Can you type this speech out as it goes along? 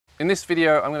In this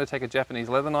video, I'm going to take a Japanese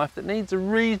leather knife that needs a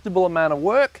reasonable amount of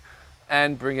work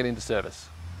and bring it into service.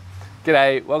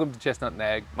 G'day, welcome to Chestnut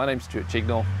Nag. My name's 𝗠𝗱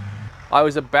𝗦𝗶𝗲𝗁𝗁. I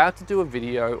was about to do a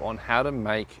video on how to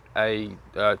make a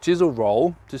chisel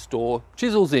roll to store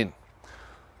chisels in.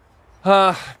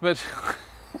 But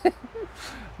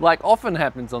like often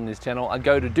happens on this channel, I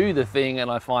go to do the thing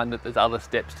and I find that there's other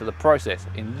steps to the process.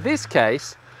 In this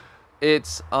case,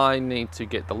 I need to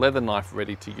get the leather knife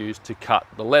ready to use to cut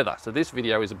the leather. So this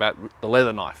video is about the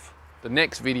leather knife. The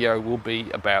next video will be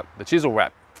about the chisel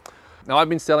wrap. Now I've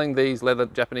been selling these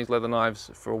Japanese leather knives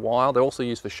for a while. They're also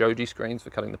used for shoji screens for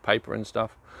cutting the paper and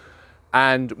stuff.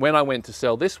 And when I went to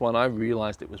sell this one, I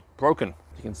realized it was broken.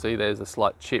 You can see there's a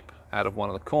slight chip out of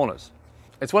one of the corners.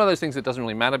 It's one of those things that doesn't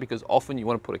really matter because often you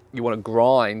want to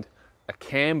grind a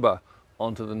camber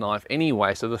onto the knife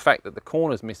anyway, so the fact that the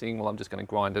corner's missing, well, I'm just going to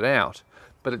grind it out.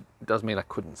 But it does mean I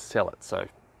couldn't sell it, so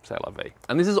c'est la vie.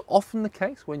 And this is often the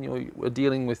case when you're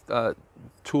dealing with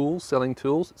tools, selling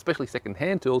tools, especially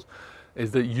second-hand tools,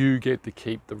 is that you get to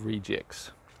keep the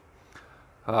rejects.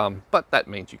 But that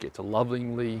means you get to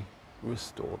lovingly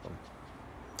restore them.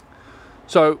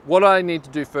 So what I need to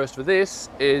do first for this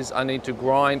is I need to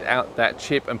grind out that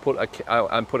chip and put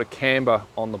a camber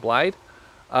on the blade.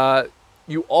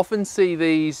 You often see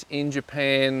these in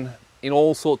Japan in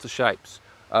all sorts of shapes.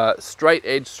 Straight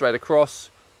edge, straight across,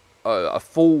 a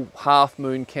full half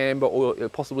moon camber, or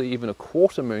possibly even a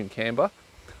quarter moon camber.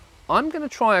 I'm going to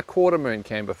try a quarter moon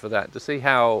camber for that to see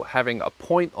how having a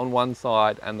point on one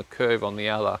side and the curve on the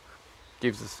other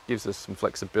gives us some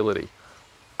flexibility.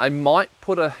 I might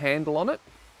put a handle on it.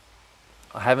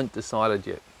 I haven't decided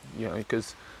yet,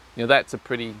 because that's a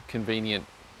pretty convenient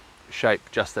shape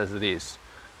just as it is.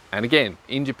 And again,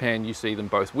 in Japan, you see them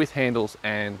both with handles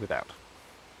and without.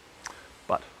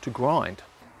 But to grind.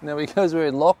 Now, because we're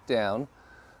in lockdown,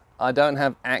 I don't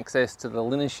have access to the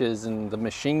linishes and the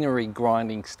machinery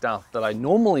grinding stuff that I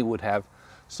normally would have.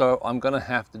 So I'm going to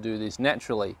have to do this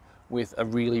naturally with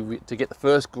to get the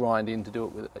first grind in, to do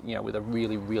it with, with a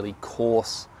really, really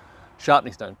coarse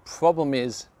sharpening stone. Problem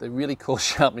is, the really coarse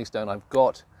sharpening stone I've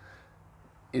got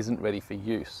isn't ready for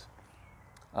use.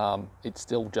 It's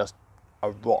still just a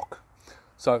rock.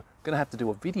 So I'm going to have to do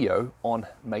a video on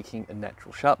making a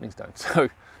natural sharpening stone.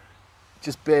 So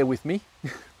just bear with me.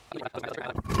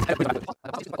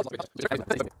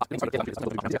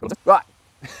 Right,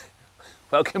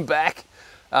 welcome back.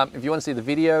 If you want to see the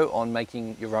video on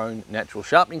making your own natural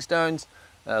sharpening stones,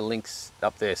 links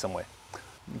up there somewhere.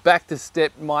 Back to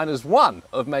step -1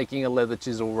 of making a leather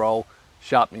chisel roll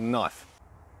sharpening knife.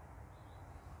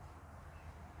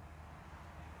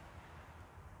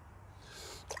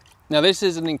 Now this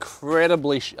is an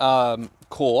incredibly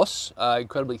coarse,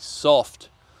 incredibly soft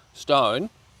stone,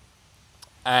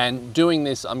 and doing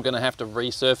this I'm going to have to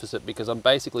resurface it because I'm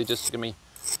basically just going to be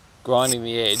grinding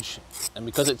the edge, and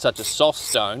because it's such a soft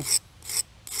stone,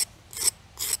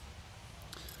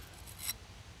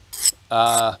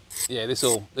 yeah, this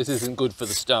isn't good for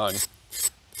the stone.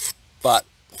 But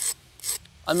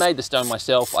I made the stone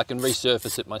myself, I can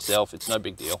resurface it myself, it's no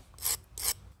big deal.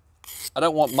 I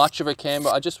don't want much of a camber,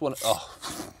 I just want,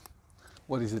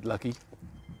 what is it, Lucky?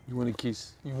 You want a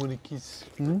kiss? You want a kiss?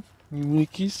 Hmm? You want a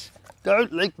kiss?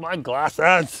 Don't lick my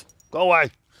glasses! Go away!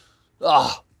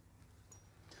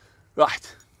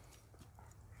 Right.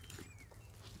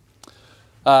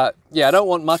 Yeah, I don't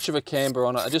want much of a camber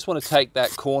on it, I just want to take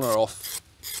that corner off.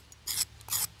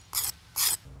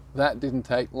 That didn't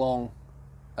take long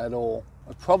at all.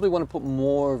 I probably want to put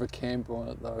more of a camber on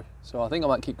it though, so I think I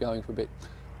might keep going for a bit.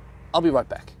 I'll be right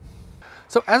back.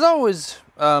 So as I was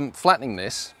flattening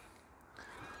this,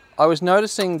 I was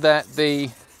noticing that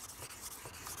the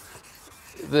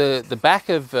back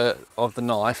of the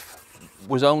knife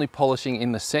was only polishing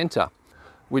in the center,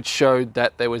 which showed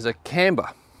that there was a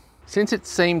camber. Since it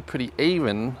seemed pretty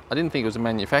even, I didn't think it was a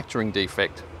manufacturing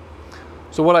defect.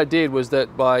 So what I did was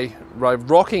that by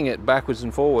rocking it backwards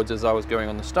and forwards as I was going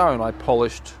on the stone, I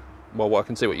polished, well, I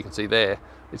can see what you can see there.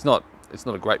 It's not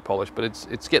a great polish, but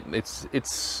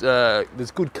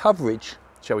there's good coverage,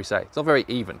 shall we say. It's not very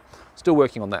even. Still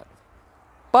working on that.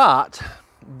 But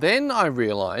then I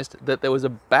realized that there was a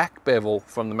back bevel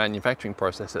from the manufacturing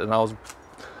process, and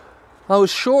I was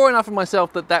sure enough of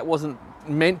myself that that wasn't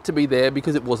meant to be there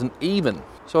because it wasn't even.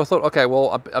 So I thought, okay,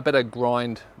 well, I better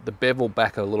grind the bevel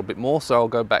back a little bit more, so I'll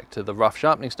go back to the rough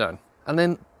sharpening stone. And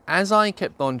then as I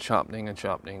kept on sharpening and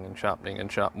sharpening and sharpening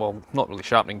and well, not really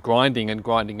sharpening, grinding and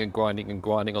grinding and grinding and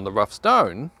grinding on the rough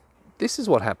stone, this is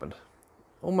what happened.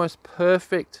 Almost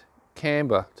perfect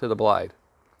camber to the blade.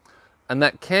 And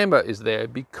that camber is there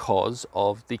because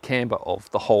of the camber of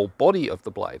the whole body of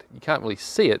the blade. You can't really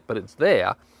see it, but it's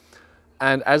there.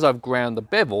 And as I've ground the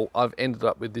bevel, I've ended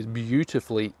up with this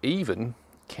beautifully even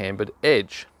cambered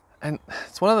edge. And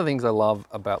it's one of the things I love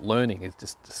about learning, is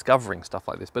just discovering stuff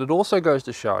like this. But it also goes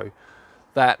to show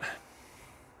that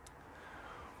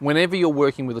whenever you're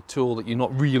working with a tool that you're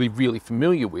not really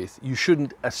familiar with, you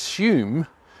shouldn't assume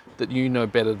that you know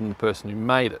better than the person who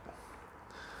made it.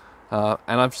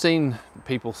 And I've seen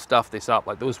people stuff this up.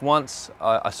 Like there was once,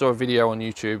 I saw a video on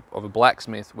YouTube of a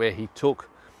blacksmith where he took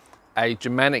a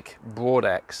Germanic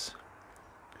broadaxe,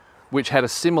 which had a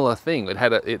similar thing. It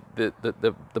had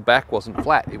the back wasn't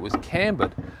flat, it was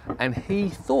cambered. And he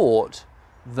thought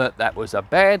that that was a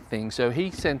bad thing, so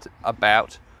he sent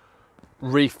about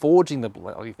reforging the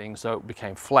bloody thing so it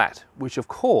became flat, which of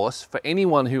course, for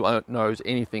anyone who knows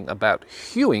anything about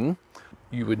hewing,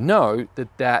 you would know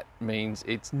that that means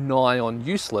it's nigh on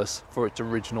useless for its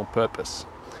original purpose.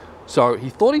 So he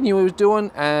thought he knew what he was doing,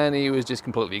 and he was just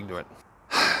completely ignorant.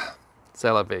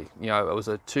 C'est la vie. You know, it was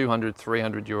a 200,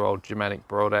 300-year-old Germanic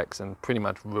broadaxe and pretty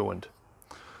much ruined.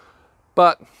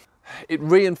 But it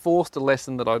reinforced a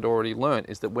lesson that I'd already learned,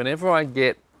 is that whenever I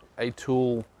get a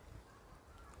tool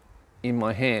in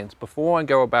my hands, before I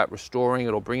go about restoring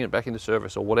it or bringing it back into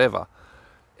service or whatever,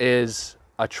 is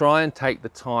I try and take the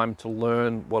time to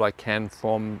learn what I can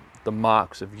from the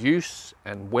marks of use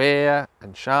and wear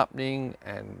and sharpening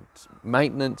and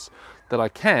maintenance that I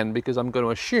can, because I'm going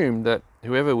to assume that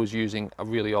whoever was using a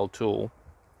really old tool,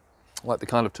 like the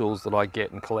kind of tools that I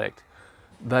get and collect,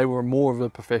 they were more of a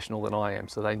professional than I am,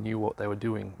 so they knew what they were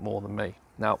doing more than me.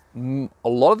 Now, a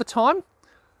lot of the time,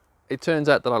 it turns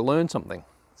out that I learned something.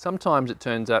 Sometimes it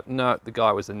turns out, no, the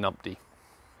guy was a numpty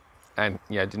and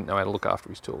yeah, didn't know how to look after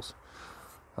his tools.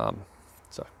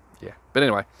 So yeah, but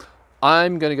anyway,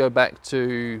 I'm going to go back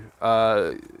to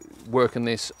working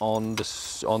this on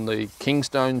the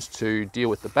kingstones to deal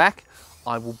with the back.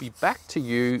 I will be back to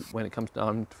you when it comes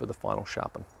time for the final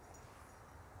sharpen.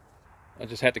 I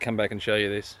just had to come back and show you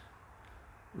this.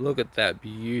 Look at that,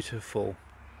 beautiful.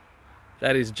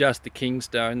 That is just the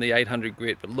kingstone, the 800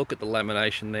 grit, but look at the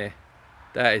lamination there.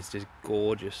 That is just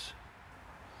gorgeous.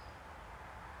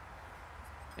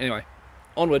 Anyway,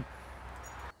 onward.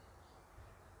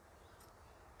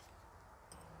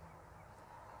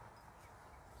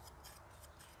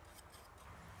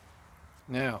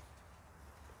 Now,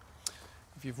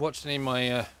 if you've watched any of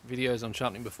my videos on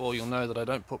sharpening before, you'll know that I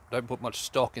don't put much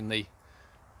stock in the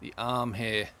arm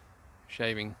hair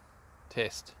shaving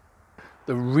test.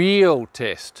 The real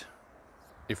test,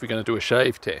 if we're going to do a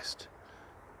shave test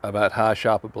about how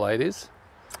sharp a blade is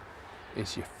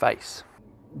your face.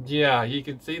 Yeah, you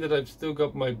can see that I've still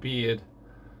got my beard,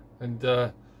 and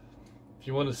if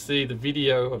you want to see the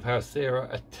video of how Sarah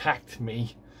attacked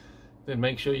me, then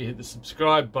make sure you hit the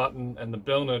subscribe button and the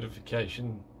bell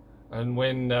notification, and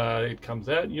when it comes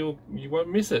out, you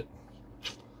won't miss it.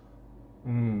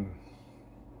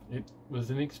 It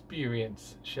was an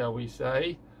experience, shall we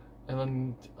say,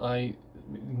 and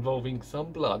involving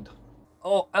some blood.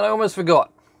 Oh, and I almost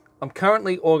forgot. I'm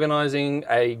currently organising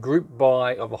a group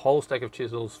buy of a whole stack of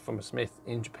chisels from a smith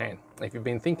in Japan. If you've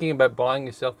been thinking about buying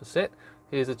yourself a set,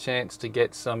 here's a chance to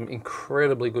get some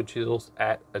incredibly good chisels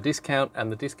at a discount,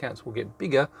 and the discounts will get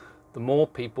bigger the more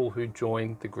people who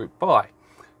join the group buy.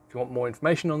 If you want more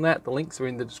information on that, the links are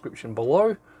in the description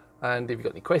below, and if you've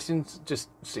got any questions, just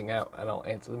sing out and I'll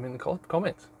answer them in the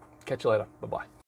comments. Catch you later. Bye-bye.